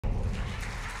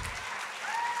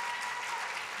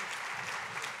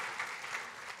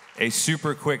A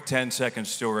super quick 10-second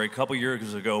story. A couple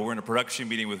years ago, we're in a production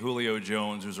meeting with Julio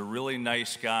Jones, who's a really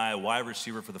nice guy, wide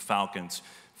receiver for the Falcons,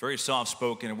 very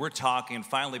soft-spoken, and we're talking, and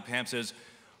finally Pam says,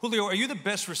 "Julio, are you the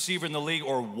best receiver in the league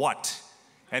or what?"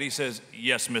 And he says,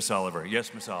 "Yes, Miss Oliver.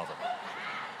 Yes, Miss Oliver."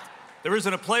 There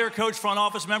isn't a player, coach, front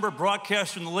office member,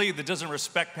 broadcaster in the league that doesn't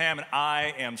respect Pam, and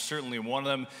I am certainly one of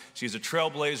them. She's a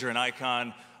trailblazer, an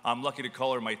icon. I'm lucky to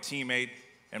call her my teammate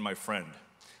and my friend.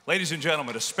 Ladies and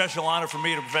gentlemen, a special honor for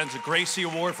me to present the Gracie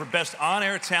Award for Best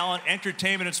On-Air Talent,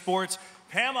 Entertainment, and Sports,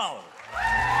 Pam Oliver.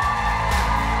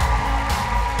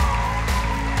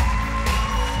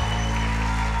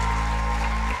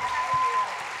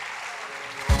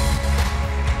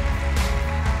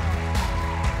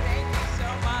 Thank you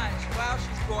so much. Wow,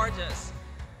 she's gorgeous.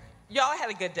 Y'all had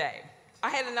a good day.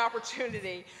 I had an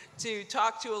opportunity to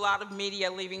talk to a lot of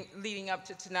media leading up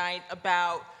to tonight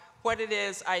about what it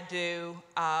is I do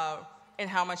and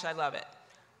how much I love it.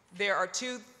 There are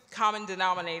two common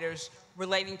denominators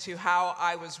relating to how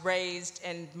I was raised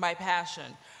and my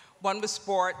passion. One was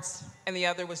sports and the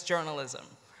other was journalism.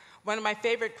 One of my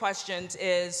favorite questions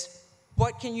is,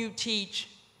 what can you teach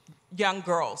young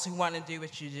girls who want to do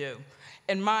what you do?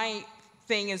 And my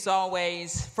thing is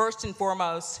always, first and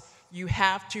foremost, you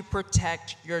have to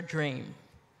protect your dream.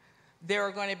 There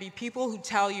are going to be people who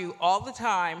tell you all the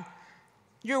time,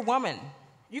 "You're a woman.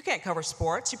 You can't cover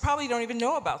sports. You probably don't even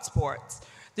know about sports."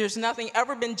 There's nothing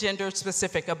ever been gender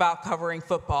specific about covering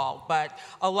football, but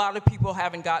a lot of people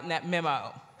haven't gotten that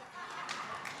memo.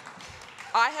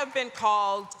 I have been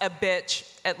called a bitch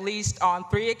at least on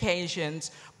 3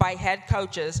 occasions by head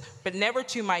coaches, but never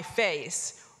to my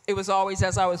face. It was always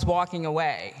as I was walking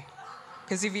away.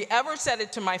 Because if you ever said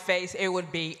it to my face, it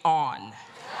would be on.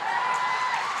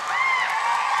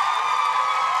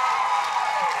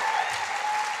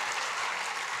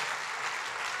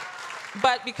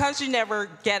 But because you never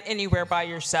get anywhere by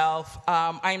yourself,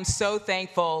 I am so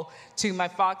thankful to my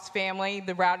Fox family,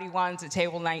 the rowdy ones at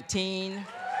Table 19,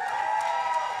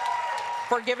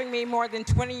 for giving me more than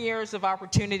 20 years of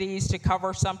opportunities to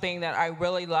cover something that I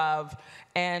really love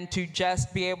and to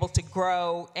just be able to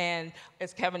grow and,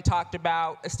 as Kevin talked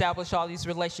about, establish all these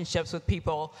relationships with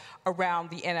people around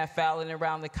the NFL and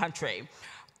around the country.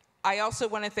 I also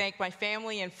want to thank my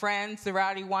family and friends, the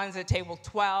rowdy ones at Table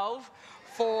 12,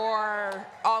 for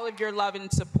all of your love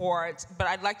and support, but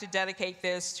I'd like to dedicate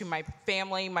this to my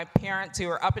family, my parents who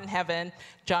are up in heaven,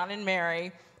 John and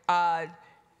Mary,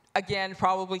 again,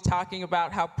 probably talking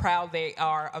about how proud they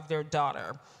are of their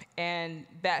daughter, and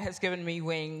that has given me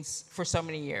wings for so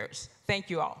many years. Thank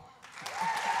you all.